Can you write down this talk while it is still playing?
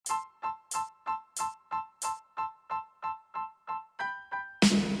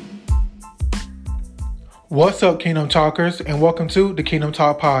What's up, Kingdom Talkers, and welcome to the Kingdom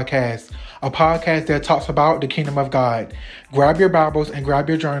Talk Podcast, a podcast that talks about the Kingdom of God. Grab your Bibles and grab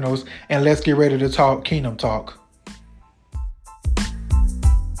your journals, and let's get ready to talk Kingdom Talk.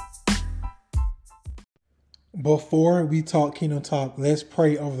 Before we talk Kingdom Talk, let's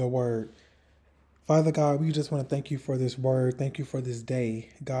pray over the word. Father God, we just want to thank you for this word. Thank you for this day.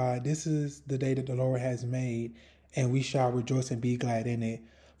 God, this is the day that the Lord has made, and we shall rejoice and be glad in it.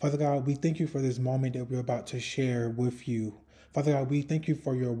 Father God, we thank you for this moment that we're about to share with you. Father God, we thank you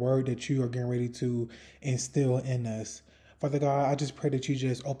for your word that you are getting ready to instill in us. Father God, I just pray that you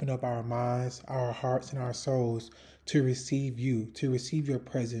just open up our minds, our hearts, and our souls to receive you, to receive your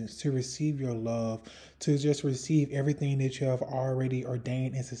presence, to receive your love, to just receive everything that you have already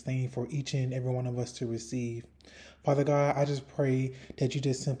ordained and sustained for each and every one of us to receive. Father God, I just pray that you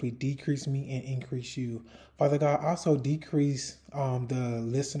just simply decrease me and increase you. Father God, also decrease the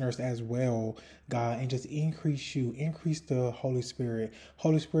listeners as well, God, and just increase you, increase the Holy Spirit.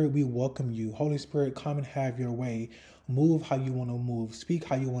 Holy Spirit, we welcome you. Holy Spirit, come and have your way. Move how you want to move. Speak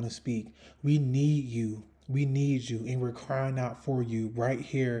how you want to speak. We need you. We need you, and we're crying out for you right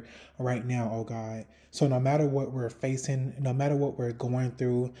here, right now, oh God. So no matter what we're facing, no matter what we're going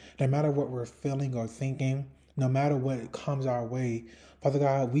through, no matter what we're feeling or thinking, no matter what comes our way, Father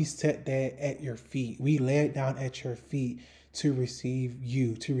God, we set that at your feet. We lay it down at your feet to receive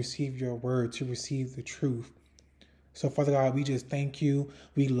you, to receive your word, to receive the truth. So, Father God, we just thank you.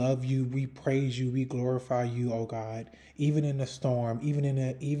 We love you. We praise you. We glorify you, oh God. Even in the storm, even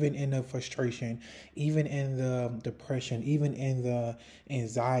in the frustration, even in the depression, even in the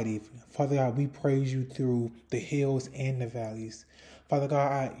anxiety, Father God, we praise you through the hills and the valleys. Father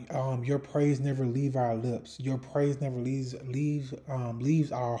God, your praise never leaves our lips. Your praise never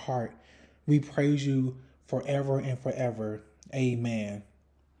leaves our heart. We praise you forever and forever. Amen.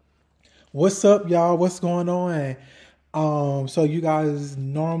 What's up, y'all? What's going on? So you guys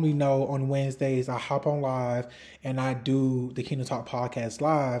normally know on Wednesdays I hop on live and I do the Kingdom Talk podcast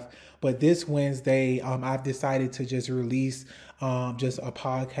live. But this Wednesday, I've decided to just release just a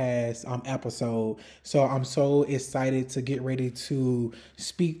podcast episode. So I'm so excited to get ready to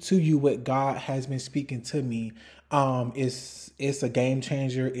speak to you what God has been speaking to me. It's a game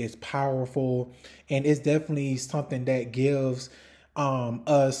changer. It's powerful, and it's definitely something that gives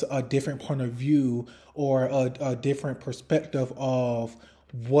us a different point of view or a different perspective of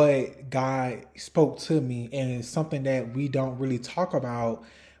what God spoke to me, and something that we don't really talk about.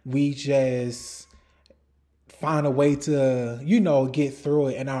 We just find a way to, get through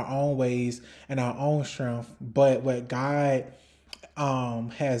it in our own ways and our own strength. But what God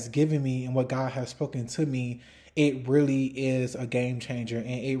has given me and what God has spoken to me, it really is a game changer, and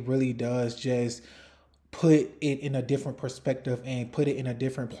it really does just put it in a different perspective and put it in a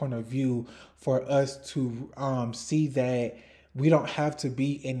different point of view for us to see that we don't have to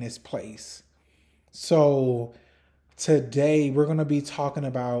be in this place. So today we're going to be talking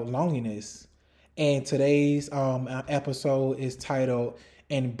about loneliness, and today's episode is titled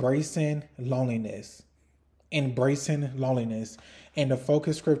Embracing Loneliness. Embracing Loneliness. And the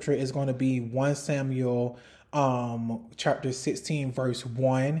focus scripture is going to be 1 Samuel chapter 16 verse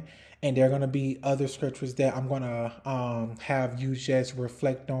 1. And there are going to be other scriptures that I'm going to have you just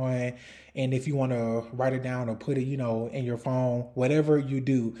reflect on. And if you want to write it down or put it, in your phone, whatever you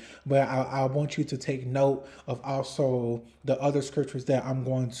do. But I want you to take note of also the other scriptures that I'm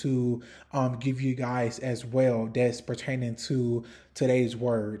going to give you guys as well that's pertaining to today's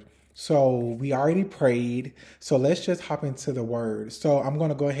word. So we already prayed. So let's just hop into the word. So I'm going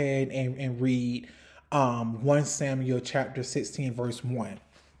to go ahead and read 1 Samuel chapter 16 verse 1.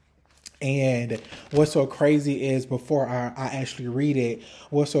 And what's so crazy is, before I actually read it,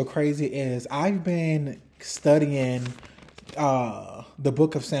 what's so crazy is I've been studying the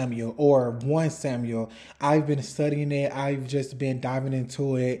book of Samuel, or 1 Samuel. I've been studying it. I've just been diving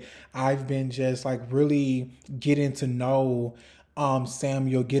into it. I've been just really getting to know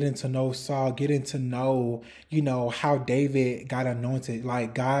Samuel, getting to know Saul, getting to know, how David got anointed.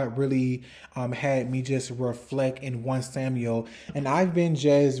 Like, God really had me just reflect in 1 Samuel. And I've been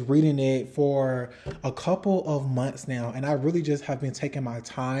just reading it for a couple of months now. And I really just have been taking my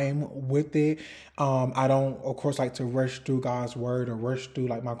time with it. I don't, of course, like to rush through God's word or rush through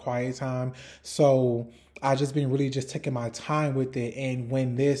my quiet time. So I just been really just taking my time with it. And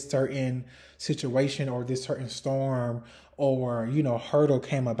when this certain situation or this certain storm or, hurdle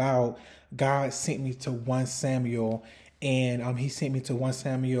came about, God sent me to 1 Samuel, and he sent me to 1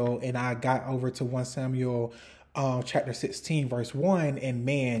 Samuel, and I got over to 1 Samuel chapter 16 verse 1, and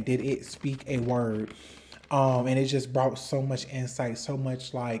man, did it speak a word. And it just brought so much insight, so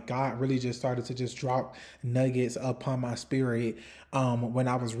much like God really just started to just drop nuggets upon my spirit when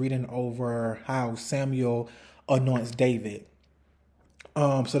I was reading over how Samuel anoints David.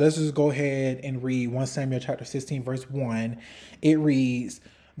 So let's just go ahead and read 1 Samuel chapter 16, verse 1. It reads,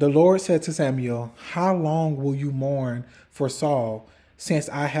 "The Lord said to Samuel, how long will you mourn for Saul, since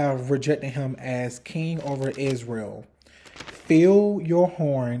I have rejected him as king over Israel? Fill your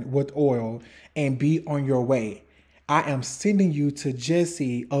horn with oil and be on your way. I am sending you to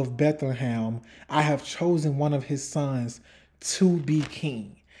Jesse of Bethlehem. I have chosen one of his sons to be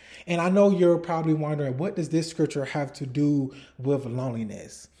king." And I know you're probably wondering, what does this scripture have to do with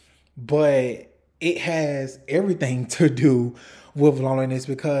loneliness? But it has everything to do with loneliness,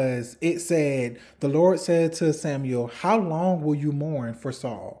 because it said, the Lord said to Samuel, how long will you mourn for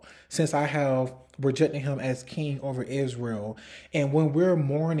Saul, since I have rejected him as king over Israel? And when we're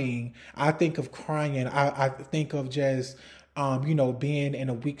mourning, I think of crying. I think of just being in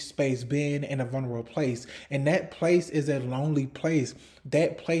a weak space, being in a vulnerable place. And that place is a lonely place.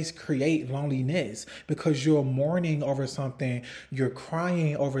 That place creates loneliness because you're mourning over something, you're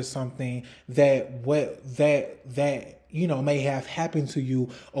crying over something that may have happened to you,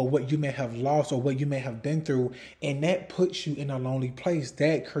 or what you may have lost, or what you may have been through. And that puts you in a lonely place.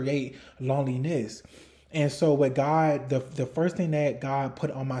 That create loneliness. And so what God, the first thing that God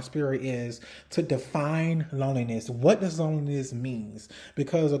put on my spirit is to define loneliness. What does loneliness means?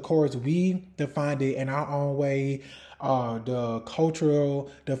 Because of course we defined it in our own way. The cultural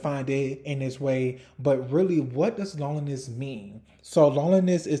defined it in this way, but really what does loneliness mean? So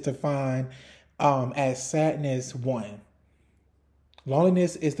loneliness is defined as sadness.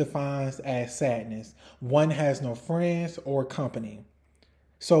 Loneliness is defined as sadness. One has no friends or company.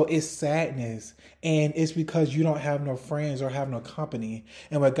 So it's sadness, and it's because you don't have no friends or have no company.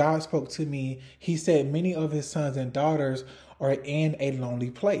 And when God spoke to me, he said many of his sons and daughters are in a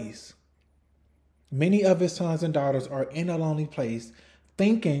lonely place. Many of his sons and daughters are in a lonely place,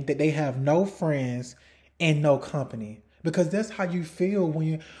 thinking that they have no friends and no company. Because that's how you feel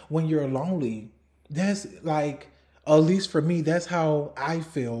when you're lonely. That's like, at least for me, that's how I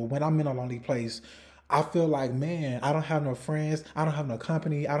feel when I'm in a lonely place. I feel like, man, I don't have no friends. I don't have no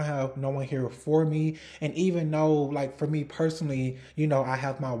company. I don't have no one here for me. And even though, like, for me personally, I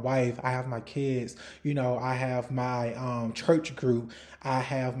have my wife, I have my kids, I have my church group, I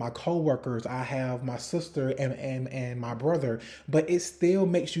have my coworkers, I have my sister and my brother. But it still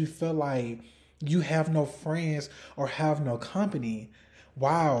makes you feel like you have no friends or have no company.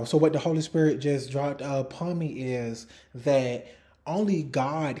 Wow. So what the Holy Spirit just dropped upon me is that only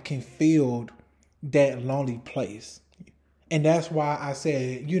God can fill that lonely place. And that's why I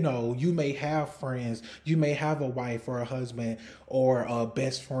said, you may have friends, you may have a wife or a husband or a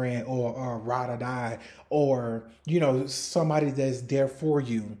best friend or a ride or die, or, somebody that's there for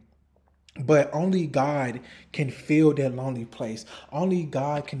you. But only God can feel that lonely place. Only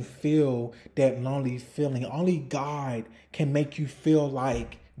God can feel that lonely feeling. Only God can make you feel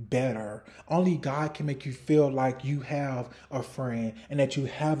like better. Only God can make you feel like you have a friend and that you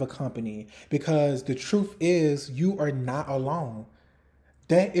have a company. Because the truth is, you are not alone.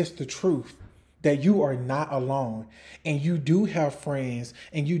 That is the truth. That you are not alone. And you do have friends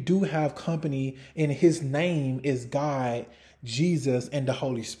and you do have company. And his name is God, Jesus, and the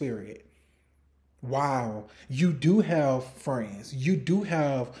Holy Spirit. Wow, you do have friends, you do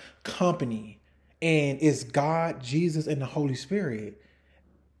have company, and it's God, Jesus, and the Holy Spirit.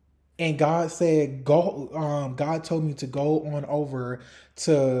 And God said, go, God told me to go on over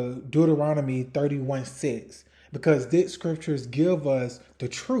to Deuteronomy 31:6, because these scriptures give us the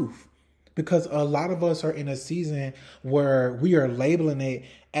truth. Because a lot of us are in a season where we are labeling it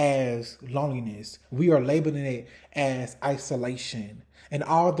as loneliness. We are labeling it as isolation. And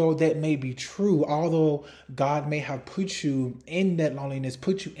although that may be true, although God may have put you in that loneliness,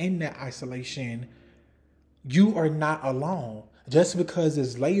 put you in that isolation, you are not alone. Just because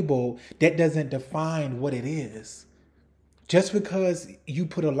it's labeled, that doesn't define what it is. Just because you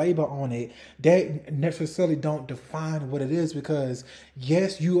put a label on it, that necessarily don't define what it is. Because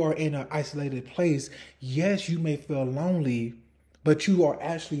yes, you are in an isolated place. Yes, you may feel lonely, but you are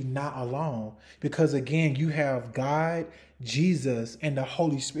actually not alone. Because again, you have God, Jesus, and the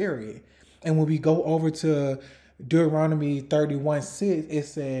Holy Spirit. And when we go over to Deuteronomy 31:6, it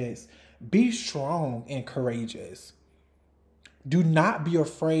says, be strong and courageous. Do not be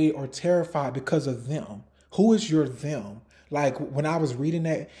afraid or terrified because of them. Who is your them? Like when I was reading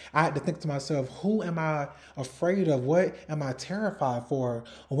that, I had to think to myself, who am I afraid of? What am I terrified for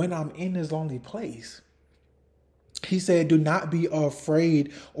when I'm in this lonely place? He said, do not be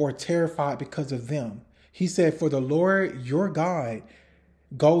afraid or terrified because of them. He said, for the Lord your God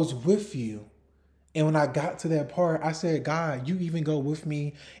goes with you. And when I got to that part, I said, God, you even go with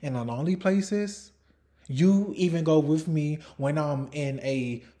me in the lonely places. You even go with me when I'm in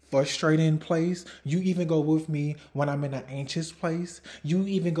a frustrating place. You even go with me when I'm in an anxious place. You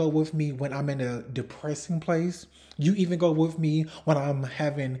even go with me when I'm in a depressing place. You even go with me when I'm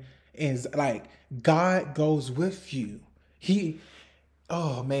having is like God goes with you.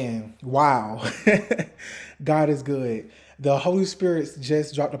 Oh man, wow. God is good. The Holy Spirit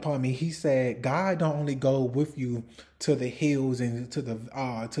just dropped upon me. He said, God don't only go with you to the hills and to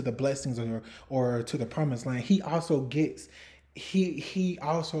the blessings or to the promised land. He also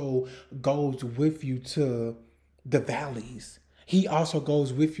goes with you to the valleys. He also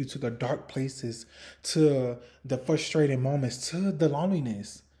goes with you to the dark places, to the frustrating moments, to the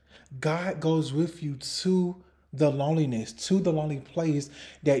loneliness. God goes with you to the loneliness, to the lonely place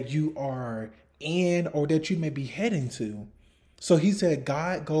that you are in or that you may be heading to. So he said,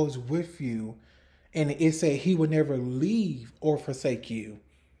 God goes with you, and it said he will never leave or forsake you.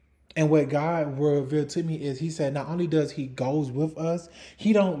 And what God revealed to me is he said, not only does he goes with us,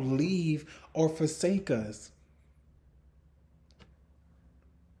 he don't leave or forsake us.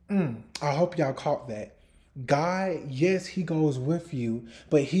 I hope y'all caught that. God, yes, he goes with you,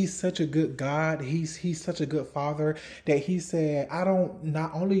 but he's such a good God. He's such a good father that he said,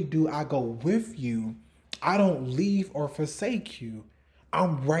 not only do I go with you, I don't leave or forsake you.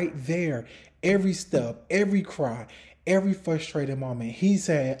 I'm right there. Every step, every cry, every frustrated moment. He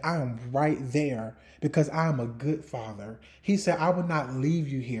said, I am right there because I am a good father. He said, I will not leave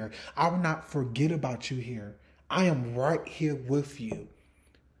you here. I will not forget about you here. I am right here with you.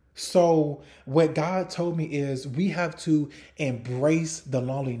 So what God told me is we have to embrace the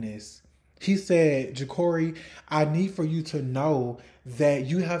loneliness. He said, Ja'Cory, I need for you to know that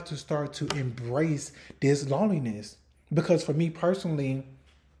you have to start to embrace this loneliness. Because for me personally,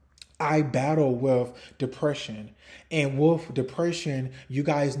 I battle with depression. And with depression, you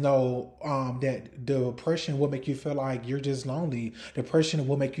guys know that depression will make you feel like you're just lonely. Depression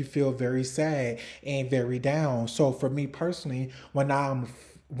will make you feel very sad and very down. So for me personally, when I'm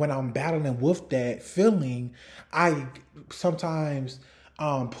battling with that feeling, I sometimes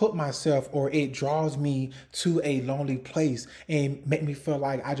put myself, or it draws me to a lonely place and make me feel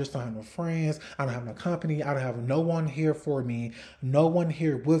like I just don't have no friends, I don't have no company, I don't have no one here for me, no one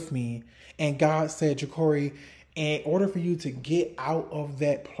here with me. And God said, Ja'Cory, in order for you to get out of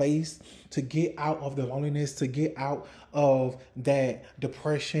that place, to get out of the loneliness, to get out of that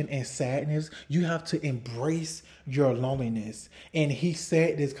depression and sadness, you have to embrace your loneliness. And he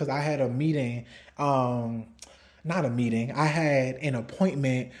said this because I had a meeting, not a meeting. I had an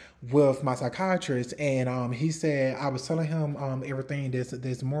appointment with my psychiatrist, and he said I was telling him everything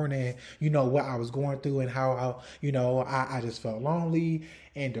this morning. You know what I was going through and how I just felt lonely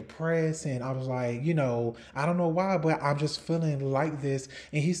and depressed, and I was like, I don't know why, but I'm just feeling like this.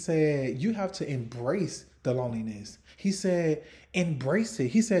 And he said you have to embrace the loneliness. He said embrace it.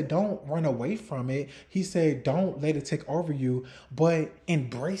 He said don't run away from it. He said don't let it take over you, but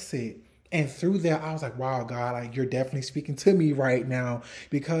embrace it. And through that, I was like, wow, God, like you're definitely speaking to me right now.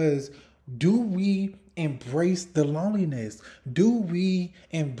 Because do we embrace the loneliness? Do we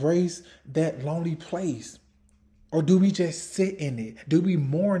embrace that lonely place? Or do we just sit in it? Do we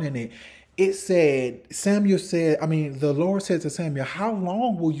mourn in it? The Lord said to Samuel, how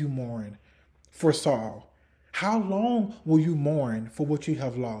long will you mourn for Saul? How long will you mourn for what you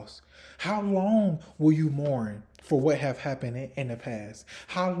have lost? How long will you mourn for what have happened in the past?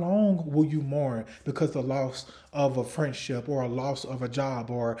 How long will you mourn because the loss of a friendship or a loss of a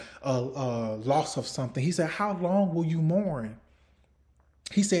job or a loss of something? He said, how long will you mourn?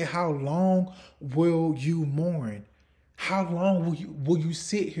 He said, how long will you mourn? How long will you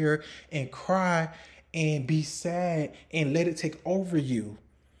sit here and cry and be sad and let it take over you?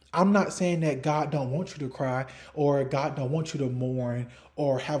 I'm not saying that God don't want you to cry or God don't want you to mourn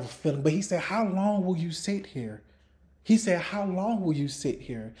or have a feeling, but he said, how long will you sit here? He said, how long will you sit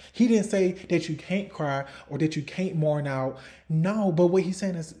here? He didn't say that you can't cry or that you can't mourn out. No, but what he's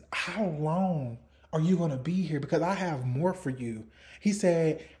saying is, how long are you going to be here? Because I have more for you. He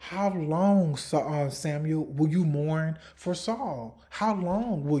said, how long, Samuel, will you mourn for Saul? How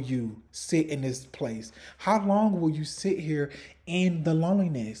long will you sit in this place? How long will you sit here in the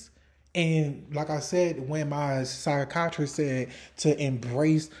loneliness? And like I said, when my psychiatrist said to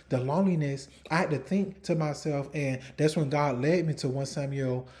embrace the loneliness, I had to think to myself, and that's when God led me to 1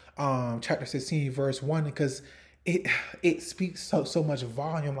 Samuel chapter 16, verse 1, because it it speaks so much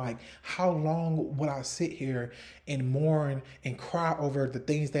volume. Like, how long would I sit here and mourn and cry over the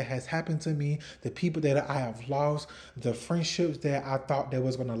things that has happened to me, the people that I have lost, the friendships that I thought that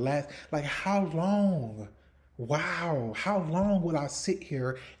was going to last? Like, how long? Wow, how long would I sit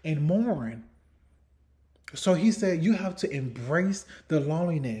here and mourn? So he said, you have to embrace the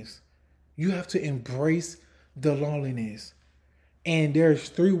loneliness. You have to embrace the loneliness. And there's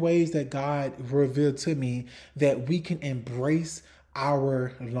three ways that God revealed to me that we can embrace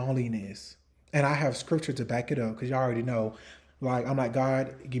our loneliness. And I have scripture to back it up because y'all already know. Like, I'm like,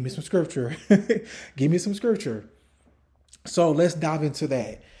 God, give me some scripture. Give me some scripture. So let's dive into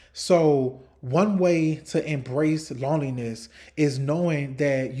that. So one way to embrace loneliness is knowing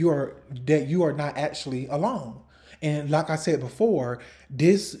that you are not actually alone. And like I said before,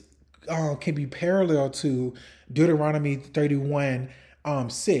 this can be parallel to Deuteronomy 31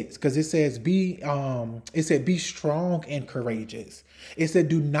 6, because it says be strong and courageous. It said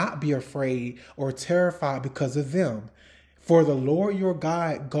do not be afraid or terrified because of them. For the Lord your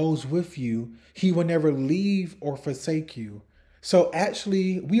God goes with you. He will never leave or forsake you. So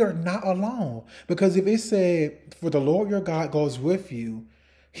actually, we are not alone, because if it said, for the Lord your God goes with you,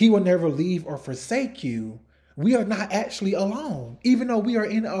 he will never leave or forsake you, we are not actually alone, even though we are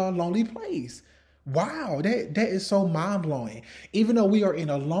in a lonely place. Wow, that is so mind blowing. Even though we are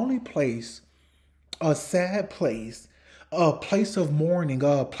in a lonely place, a sad place, a place of mourning,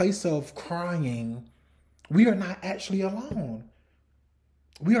 a place of crying, we are not actually alone.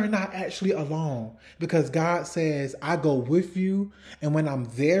 We are not actually alone, because God says, I go with you. And when I'm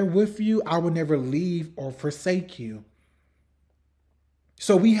there with you, I will never leave or forsake you.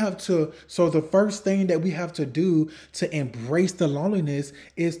 So the first thing that we have to do to embrace the loneliness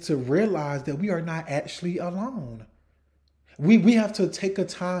is to realize that we are not actually alone. We have to take a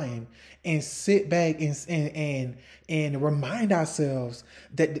time and sit back and remind ourselves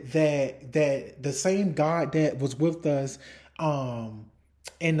that the same God that was with us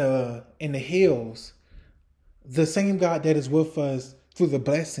in the hills, the same God that is with us through the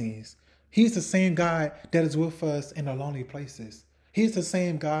blessings, he's the same God that is with us in the lonely places. He's the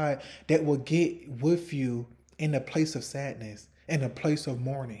same God that will get with you in a place of sadness, in a place of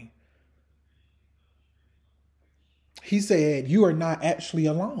mourning. He said, you are not actually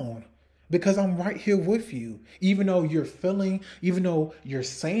alone, because I'm right here with you. Even though even though you're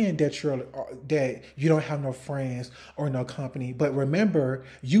saying that you don't have no friends or no company, but remember,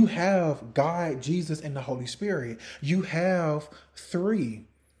 you have God, Jesus, and the Holy Spirit. You have three.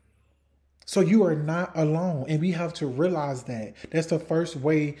 So you are not alone, and we have to realize that. That's the first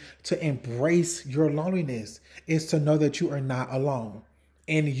way to embrace your loneliness, is to know that you are not alone.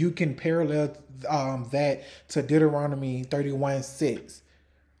 And you can parallel that to Deuteronomy 31 6.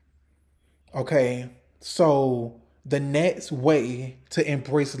 Okay, so the next way to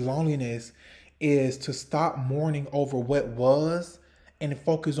embrace loneliness is to stop mourning over what was and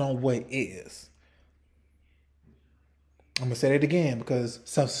focus on what is. I'm gonna say that again, because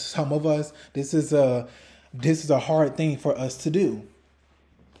some of us, this is a hard thing for us to do.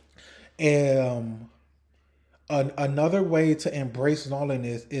 Another way to embrace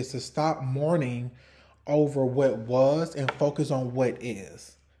loneliness is to stop mourning over what was and focus on what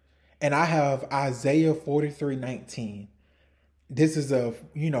is. And I have Isaiah 43:19. This is a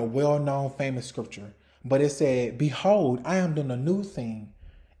well-known famous scripture. But it said, behold, I am doing a new thing.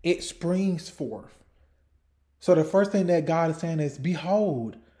 It springs forth. So the first thing that God is saying is,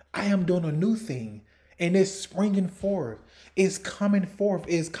 behold, I am doing a new thing. And it's springing forth. It's coming forth.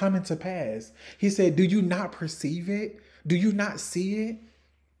 It's coming to pass. He said, do you not perceive it? Do you not see it?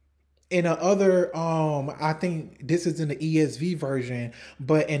 In other, I think this is in the ESV version,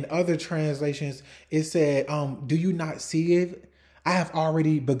 but in other translations, it said, do you not see it? I have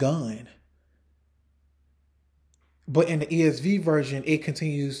already begun. But in the ESV version, it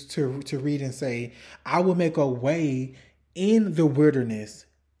continues to read and say, I will make a way in the wilderness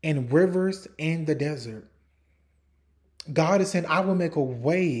and rivers in the desert. God is saying, I will make a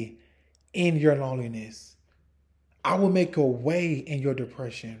way in your loneliness. I will make a way in your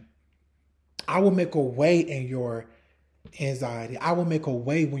depression. I will make a way in your anxiety. I will make a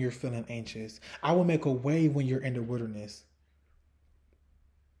way when you're feeling anxious. I will make a way when you're in the wilderness.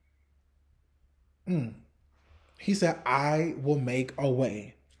 He said, I will make a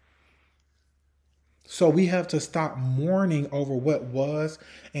way. So we have to stop mourning over what was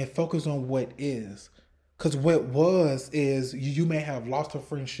and focus on what is. Because what was is, you may have lost a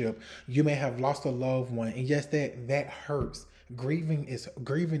friendship. You may have lost a loved one. And yes, that hurts. Grieving is a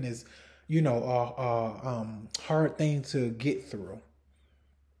hard thing to get through.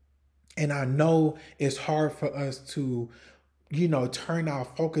 And I know it's hard for us to, turn our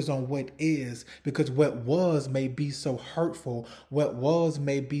focus on what is, because what was may be so hurtful. What was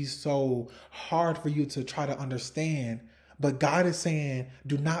may be so hard for you to try to understand. But God is saying,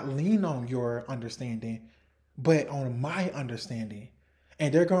 do not lean on your understanding, but on my understanding.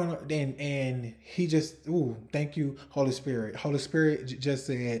 And they're going to, and he just, ooh, thank you, Holy Spirit. Holy Spirit just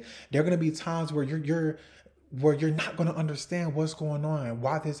said, there are going to be times where you're not going to understand what's going on,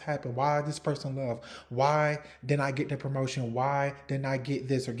 why this happened, why this person left, why didn't I get the promotion, why didn't I get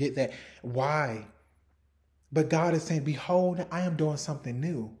this or get that, why? But God is saying, behold, I am doing something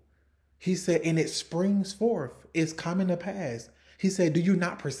new. He said, and it springs forth, it's coming to pass. He said, do you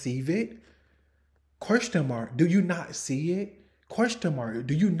not perceive it? Question mark. Do you not see it? Question mark.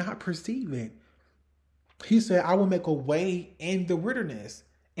 Do you not perceive it? He said, I will make a way in the wilderness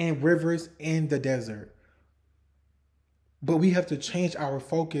and rivers in the desert. But we have to change our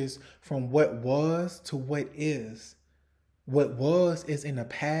focus from what was to what is. What was is in the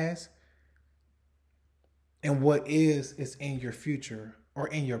past, and what is in your future, or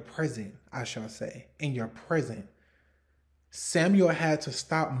in your present, I shall say, in your present. Samuel had to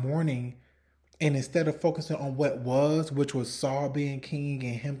stop mourning, and instead of focusing on what was, which was Saul being king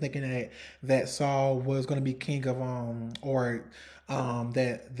and him thinking that Saul was going to be king of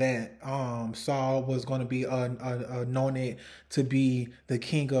Saul was going to be anointed to be the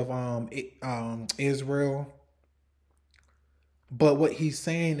king of Israel. But what he's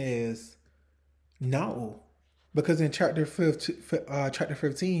saying is no, because in chapter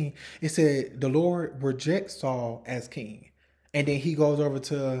 15, it said the Lord rejects Saul as king. And then he goes over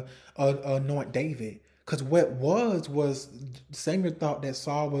to anoint David. Because what was Samuel thought that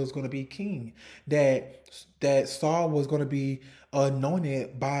Saul was going to be king. That Saul was going to be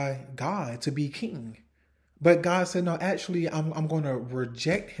anointed by God to be king. But God said, no, actually, I'm going to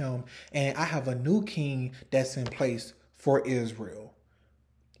reject him. And I have a new king that's in place for Israel.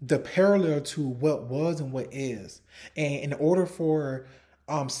 The parallel to what was and what is. And in order for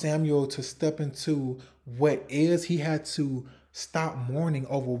Samuel to step into what is, he had to stop mourning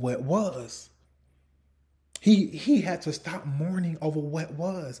over what was. He had to stop mourning over what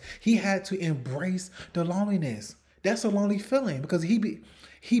was. He had to embrace the loneliness. That's a lonely feeling, because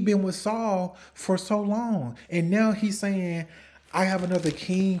he been with Saul for so long, and now he's saying, I have another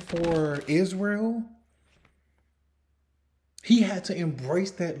king for Israel. He had to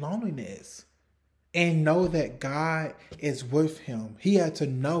embrace that loneliness and know that God is with him. He had to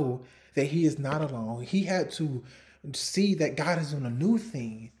know that he is not alone. He had to see that God is on a new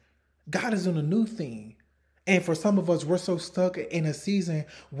thing. God is on a new thing. And for some of us, we're so stuck in a season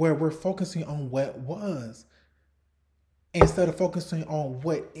where we're focusing on what was instead of focusing on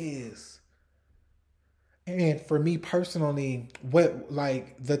what is. And for me personally,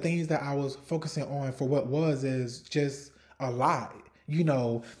 the things that I was focusing on for what was is just a lot.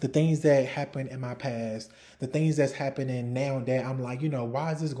 The things that happened in my past, the things that's happening now that I'm like,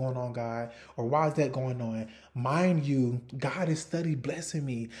 why is this going on, God? Or why is that going on? Mind you, God is steady blessing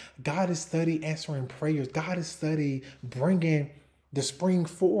me. God is steady answering prayers. God is steady bringing the spring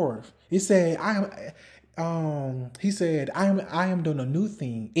forth. He said, I am doing a new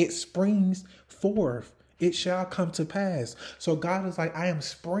thing. It springs forth. It shall come to pass. So God is like, I am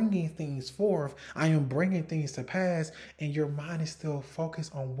springing things forth. I am bringing things to pass. And your mind is still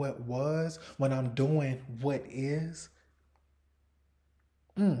focused on what was when I'm doing what is.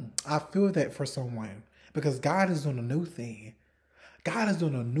 I feel that for someone, because God is doing a new thing. God is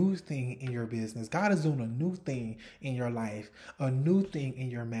doing a new thing in your business. God is doing a new thing in your life, a new thing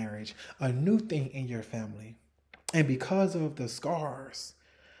in your marriage, a new thing in your family. And because of the scars,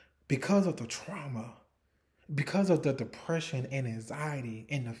 because of the trauma, because of the depression and anxiety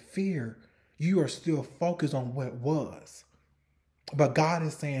and the fear, you are still focused on what was. But God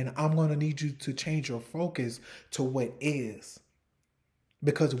is saying, I'm going to need you to change your focus to what is.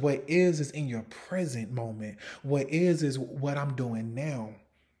 Because what is in your present moment. What is what I'm doing now.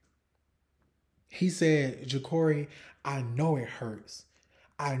 He said, Ja'Cory, I know it hurts.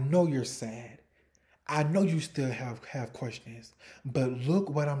 I know you're sad. I know you still have questions. But look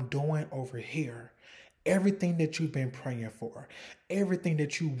what I'm doing over here. Everything that you've been praying for, everything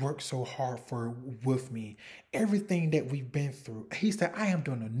that you worked so hard for with me, everything that we've been through. He said, I am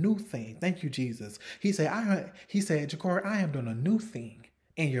doing a new thing. Thank you, Jesus. He said, Ja'Cory, I am doing a new thing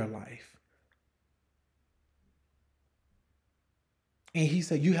in your life. And he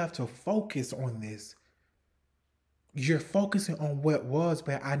said, you have to focus on this. You're focusing on what was,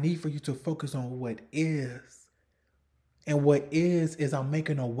 but I need for you to focus on what is. And what is I'm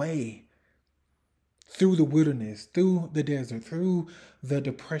making a way through the wilderness, through the desert, through the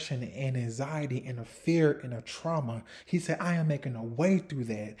depression and anxiety and the fear and the trauma. He said, I am making a way through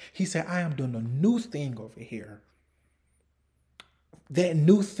that. He said, I am doing a new thing over here. That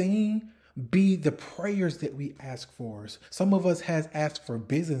new thing be the prayers that we ask for. Some of us has asked for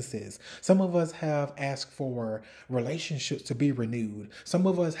businesses. Some of us have asked for relationships to be renewed. Some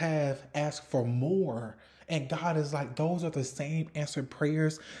of us have asked for more. And God is like, those are the same answered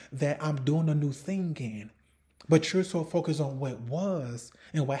prayers that I'm doing a new thing in. But you're so focused on what was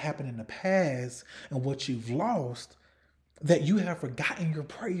and what happened in the past and what you've lost that you have forgotten your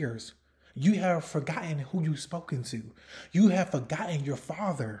prayers. You have forgotten who you've spoken to. You have forgotten your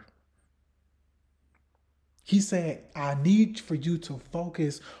Father. He said, I need for you to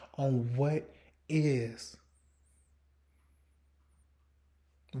focus on what is.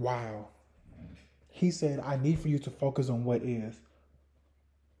 Wow. He said, I need for you to focus on what is.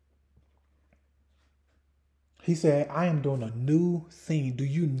 He said, I am doing a new thing. Do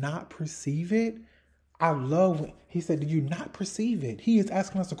you not perceive it? I love when he said, do you not perceive it? He is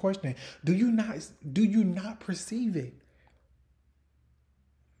asking us a question. Do you not perceive it?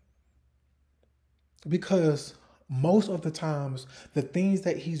 Because most of the times, the things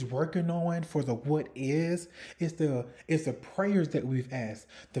that he's working on for the what is the prayers that we've asked,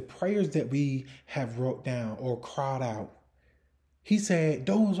 the prayers that we have wrote down or cried out. He said,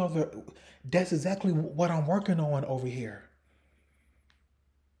 that's exactly what I'm working on over here.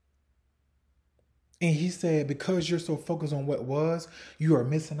 And he said, because you're so focused on what was, you are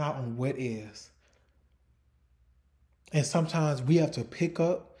missing out on what is. And sometimes we have to pick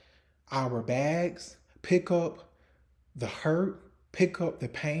up our bags, pick up the hurt, pick up the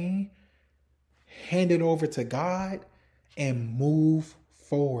pain, hand it over to God, and move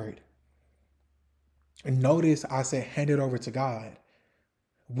forward. And notice I said hand it over to God.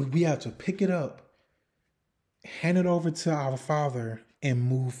 We have to pick it up, hand it over to our Father, and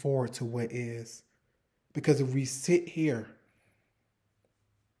move forward to what is. Because if we sit here,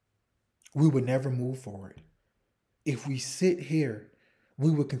 we would never move forward. If we sit here,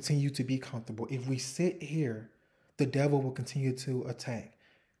 we will continue to be comfortable. If we sit here, the devil will continue to attack.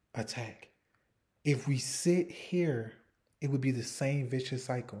 If we sit here, it would be the same vicious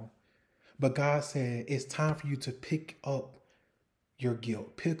cycle. But God said, it's time for you to pick up your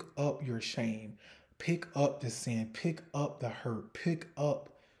guilt, pick up your shame, pick up the sin, pick up the hurt, pick up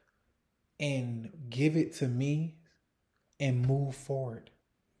and give it to me and move forward.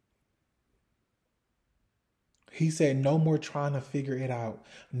 He said, no more trying to figure it out.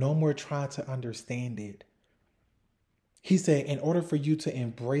 No more trying to understand it. He said, in order for you to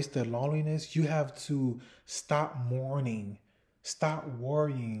embrace the loneliness, you have to stop mourning, stop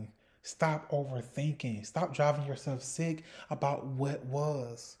worrying, stop overthinking, stop driving yourself sick about what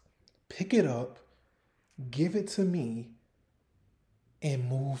was. Pick it up, give it to me, and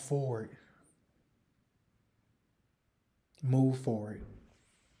move forward. Move forward.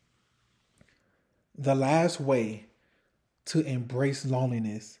 The last way to embrace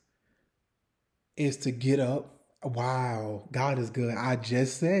loneliness is to get up. Wow, God is good. I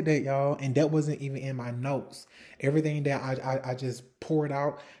just said that, y'all, and that wasn't even in my notes. Everything that I just poured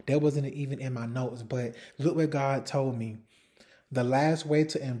out, that wasn't even in my notes. But look what God told me. The last way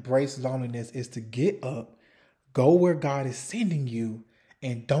to embrace loneliness is to get up, go where God is sending you,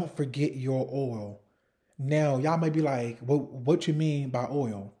 and don't forget your oil. Now, y'all may be like, what you mean by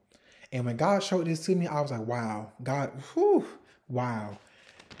oil? And when God showed this to me, I was like, wow, God, wow.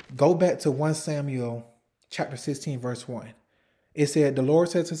 Go back to 1 Samuel chapter 16, verse 1. It said, the Lord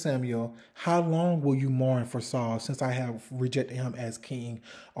said to Samuel, how long will you mourn for Saul since I have rejected him as king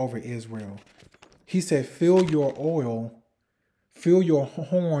over Israel? He said, fill your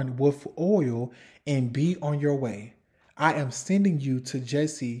horn with oil and be on your way. I am sending you to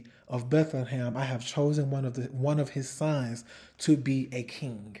Jesse of Bethlehem. I have chosen one of his sons to be a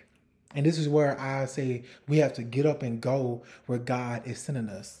king. And this is where I say we have to get up and go where God is sending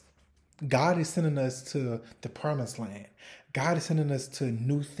us. God is sending us to the promised land. God is sending us to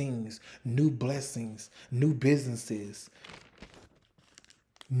new things, new blessings, new businesses,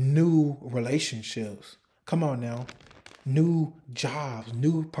 new relationships. Come on now. New jobs,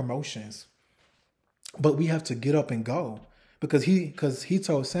 new promotions. But we have to get up and go because he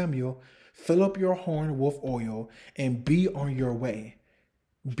told Samuel, fill up your horn with oil and be on your way.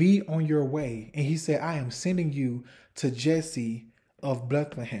 Be on your way. And he said, I am sending you to Jesse of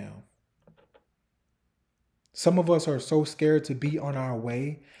Bethlehem. Some of us are so scared to be on our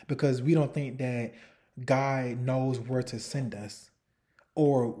way because we don't think that God knows where to send us.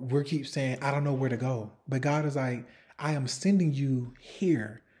 Or we keep saying, I don't know where to go. But God is like, I am sending you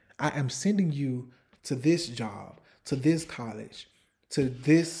here. I am sending you to this job, to this college, to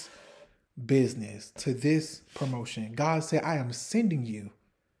this business, to this promotion. God said, I am sending you.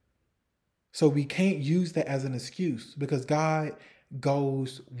 So we can't use that as an excuse because God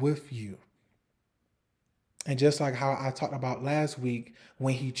goes with you. And just like how I talked about last week,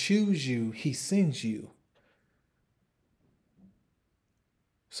 when he chooses you, he sends you.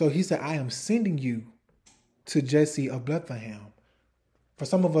 So he said, I am sending you to Jesse of Bethlehem. For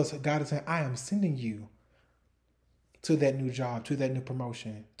some of us, God is saying, I am sending you to that new job, to that new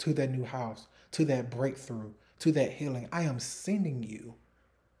promotion, to that new house, to that breakthrough, to that healing. I am sending you.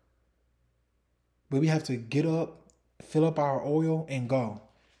 But we have to get up, fill up our oil, and go.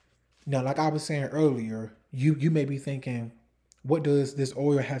 Now, like I was saying earlier, you may be thinking, what does this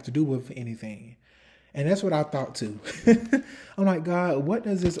oil have to do with anything? And that's what I thought too. I'm like, God, what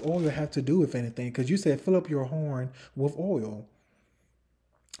does this oil have to do with anything? Because you said fill up your horn with oil.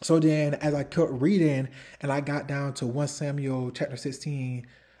 So then as I kept reading and I got down to 1 Samuel chapter 16,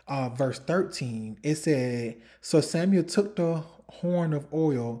 verse 13, it said, so Samuel took the horn of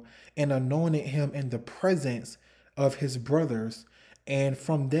oil and anointed him in the presence of his brothers. And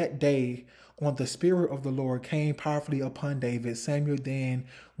from that day on, the Spirit of the Lord came powerfully upon David. Samuel then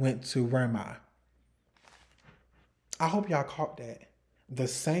went to Ramah. I hope y'all caught that. The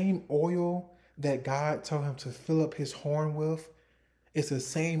same oil that God told him to fill up his horn with, it's the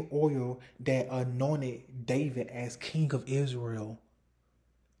same oil that anointed David as king of Israel.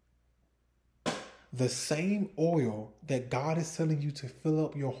 The same oil that God is telling you to fill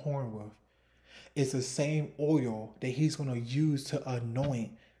up your horn with is the same oil that he's going to use to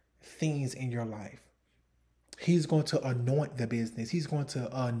anoint things in your life. He's going to anoint the business. He's going to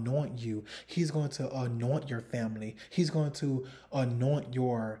anoint you. He's going to anoint your family. He's going to anoint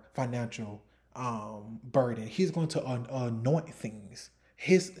your financial burden. He's going to anoint things.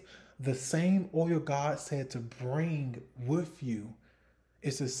 The same oil God said to bring with you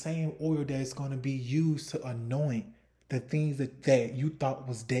is the same oil that's going to be used to anoint the things that you thought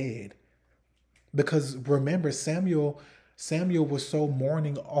was dead. Because remember, Samuel was so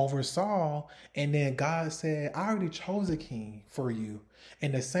mourning over Saul, and then God said, I already chose a king for you.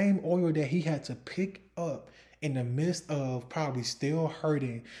 And the same oil that he had to pick up in the midst of probably still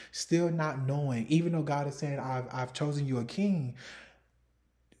hurting, still not knowing, even though God is saying, I've chosen you a king,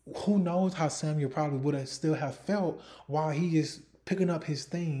 who knows how Samuel probably would have still have felt while he is picking up his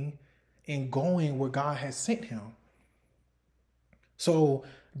thing and going where God has sent him. So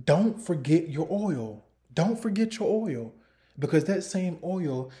don't forget your oil. Don't forget your oil. Because that same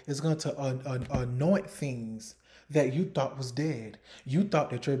oil is going to anoint things that you thought was dead. You thought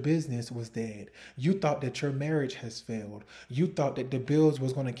that your business was dead. You thought that your marriage has failed. You thought that the bills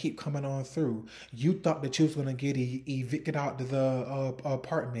was going to keep coming on through. You thought that you was going to get evicted out of the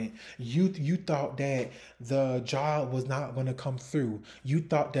apartment. You thought that the job was not going to come through. You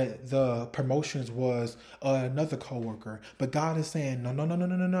thought that the promotions was another coworker. But God is saying,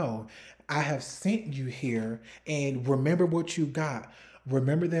 no. I have sent you here, and remember what you got.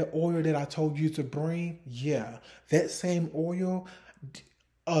 Remember that oil that I told you to bring? Yeah, that same oil,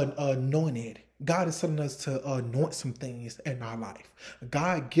 anointed. God is telling us to anoint some things in our life.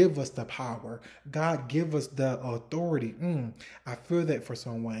 God give us the power. God give us the authority. I feel that for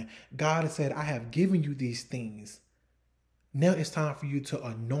someone. God has said, I have given you these things. Now it's time for you to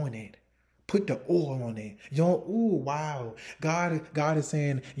anoint it. Put the oil on it. Wow. God is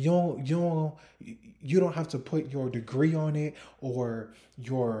saying you don't have to put your degree on it or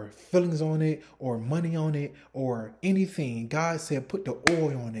your feelings on it or money on it or anything. God said put the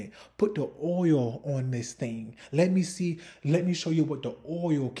oil on it. Put the oil on this thing. Let me show you what the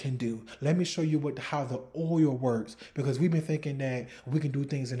oil can do. Let me show you how the oil works, because we've been thinking that we can do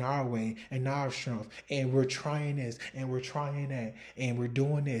things in our way and our strength, and we're trying this and we're trying that and we're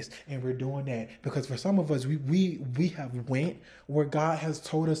doing this and we're doing that. Because for some of us, we have went where God has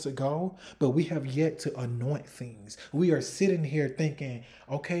told us to go, but we have yet to anoint things. We are sitting here thinking,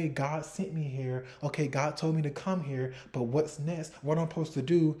 okay, God sent me here. Okay, God told me to come here, but what's next? What am I supposed to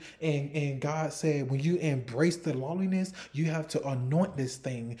do? And God said, when you embrace the loneliness, you have to anoint this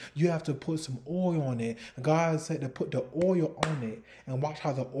thing. You have to put some oil on it. God said to put the oil on it, and watch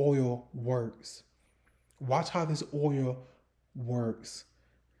how the oil works. Watch how this oil works.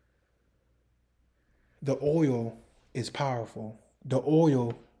 The oil is powerful. The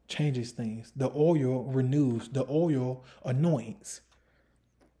oil changes things. The oil renews. The oil anoints.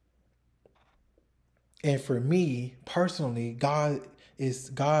 And for me personally, God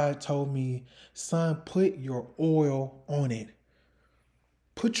told me, son, put your oil on it.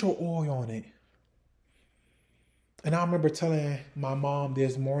 Put your oil on it. And I remember telling my mom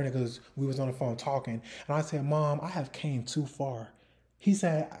this morning because we was on the phone talking, and I said, "Mom, I have came too far."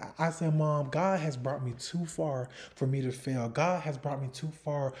 I said, "Mom, God has brought me too far for me to fail. God has brought me too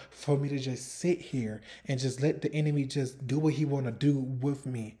far for me to just sit here and just let the enemy just do what he want to do with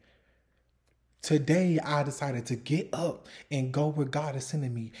me." Today, I decided to get up and go where God is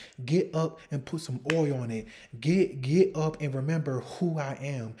sending me. Get up and put some oil on it. Get up and remember who I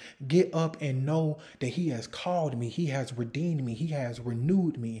am. Get up and know that He has called me. He has redeemed me. He has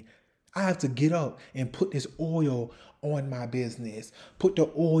renewed me. I have to get up and put this oil on my business. Put the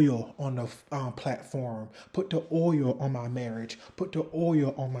oil on the platform. Put the oil on my marriage. Put the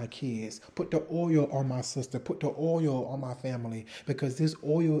oil on my kids. Put the oil on my sister. Put the oil on my family. Because this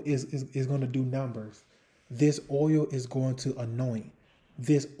oil is going to do numbers. This oil is going to anoint.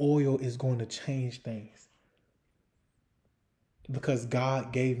 This oil is going to change things. Because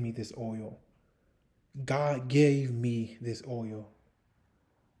God gave me this oil. God gave me this oil.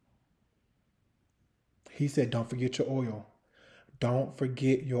 He said, don't forget your oil. Don't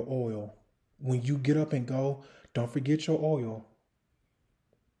forget your oil. When you get up and go, don't forget your oil.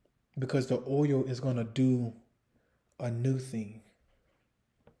 Because the oil is going to do a new thing.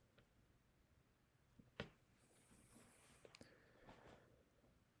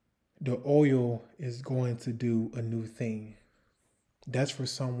 The oil is going to do a new thing. That's for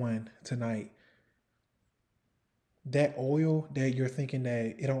someone tonight. That oil that you're thinking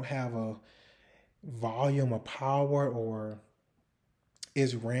that it don't have a volume of power or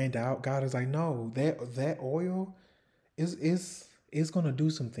is ran out. God is like, no, that oil is gonna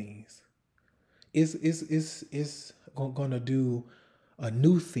do some things. It's gonna do a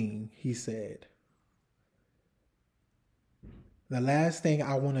new thing, he said. The last thing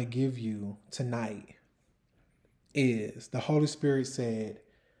I want to give you tonight is the Holy Spirit said,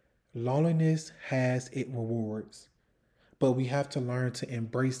 loneliness has its rewards, but we have to learn to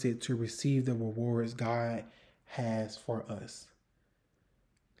embrace it to receive the rewards God has for us.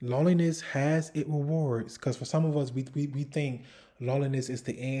 Loneliness has its rewards because for some of us, we think loneliness is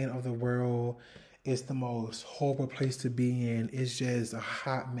the end of the world. It's the most horrible place to be in. It's just a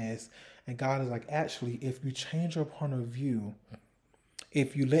hot mess. And God is like, actually, if you change your point of view,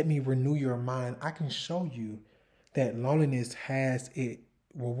 if you let me renew your mind, I can show you that loneliness has its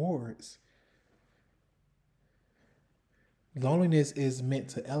rewards. Loneliness is meant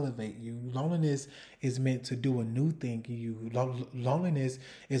to elevate you. Loneliness is meant to do a new thing in you. Loneliness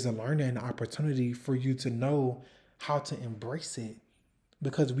is a learning opportunity for you to know how to embrace it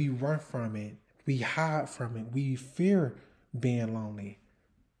because we run from it. We hide from it. We fear being lonely.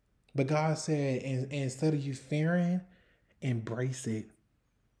 But God said, instead of you fearing, embrace it.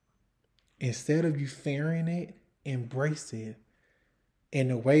 Instead of you fearing it, embrace it.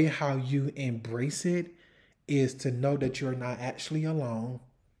 And the way how you embrace it is to know that you're not actually alone,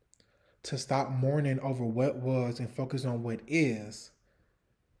 to stop mourning over what was and focus on what is,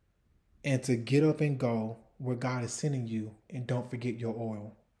 and to get up and go where God is sending you, and don't forget your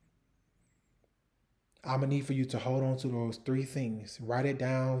oil. I'm going to need for you to hold on to those 3 things. Write it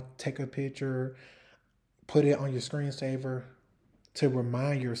down, take a picture, put it on your screensaver to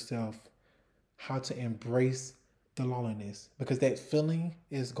remind yourself how to embrace the loneliness, because that feeling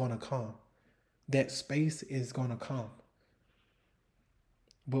is going to come. That space is going to come.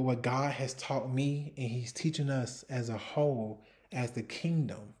 But what God has taught me, and He's teaching us as a whole, as the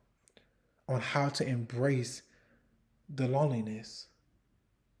kingdom, on how to embrace the loneliness.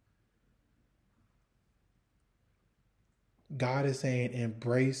 God is saying,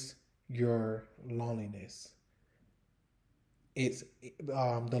 embrace your loneliness. It's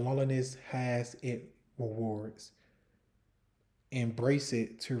the loneliness has its rewards. Embrace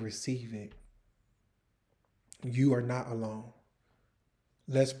it to receive it. You are not alone.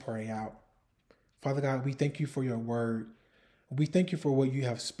 Let's pray out. Father God, we thank you for your word. We thank you for what you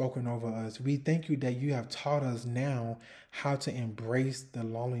have spoken over us. We thank you that you have taught us now how to embrace the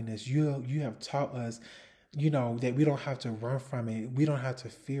loneliness. You have taught us, that we don't have to run from it. We don't have to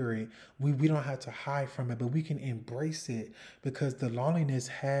fear it. We don't have to hide from it, but we can embrace it because the loneliness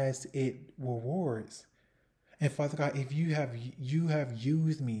has its rewards. And Father God, if you have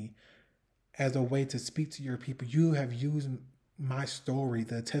used me as a way to speak to your people, you have used my story,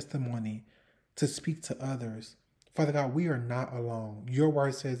 the testimony, to speak to others. Father God, we are not alone. Your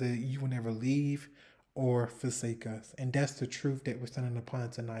word says that you will never leave or forsake us. And that's the truth that we're standing upon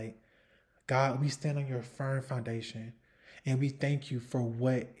tonight. God, we stand on your firm foundation, and we thank you for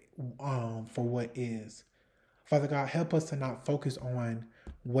what is. Father God, help us to not focus on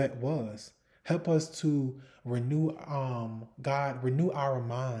what was, Help us to renew our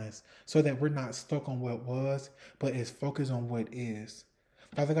minds so that we're not stuck on what was, but is focused on what is.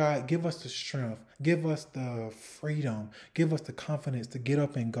 Father God, give us the strength, give us the freedom, give us the confidence to get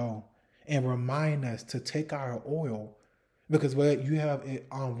up and go, and remind us to take our oil. Because what you have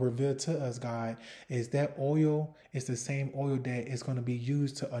revealed to us, God, is that oil is the same oil that is going to be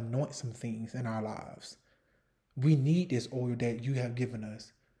used to anoint some things in our lives. We need this oil that you have given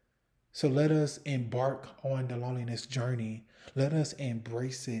us. So let us embark on the loneliness journey. Let us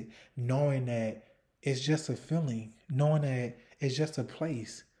embrace it, knowing that it's just a feeling, knowing that it's just a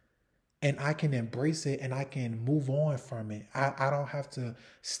place. And I can embrace it and I can move on from it. I don't have to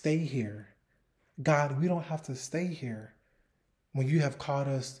stay here. God, we don't have to stay here when you have called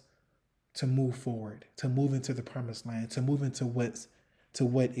us to move forward, to move into the promised land, to move into what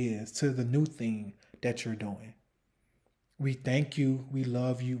is, to the new thing that you're doing. We thank you, we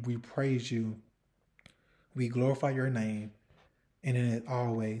love you, we praise you, we glorify your name, and in it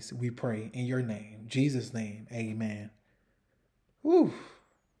always we pray in your name, Jesus' name, amen. Whew,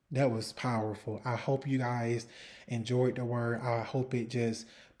 that was powerful. I hope you guys enjoyed the word. I hope it just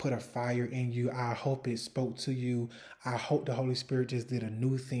put a fire in you. I hope it spoke to you. I hope the Holy Spirit just did a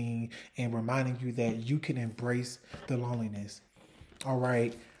new thing and reminding you that you can embrace the loneliness. All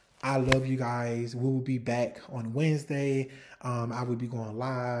right. I love you guys. We will be back on Wednesday. I will be going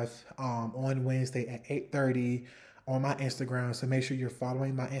live on Wednesday at 8:30 on my Instagram. So make sure you're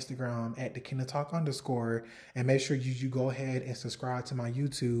following my Instagram at @thekingdomtalk_. And make sure you go ahead and subscribe to my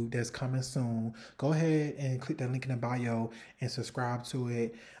YouTube that's coming soon. Go ahead and click the link in the bio and subscribe to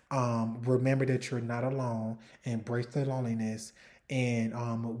it. Remember that you're not alone. Embrace the loneliness. And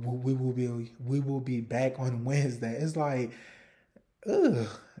we will be back on Wednesday. It's like, ugh,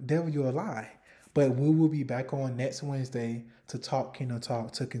 devil, you're a lie. But we will be back on next Wednesday to talk Kingdom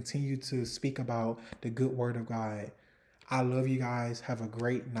Talk, to continue to speak about the good word of God. I love you guys. Have a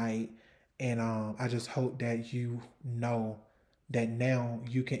great night. And I just hope that you know that now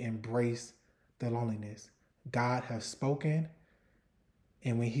you can embrace the loneliness. God has spoken.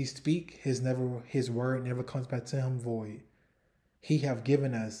 And when he speak, his word never comes back to him void. He have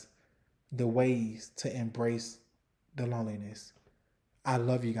given us the ways to embrace the loneliness. I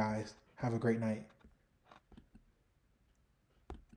love you guys. Have a great night.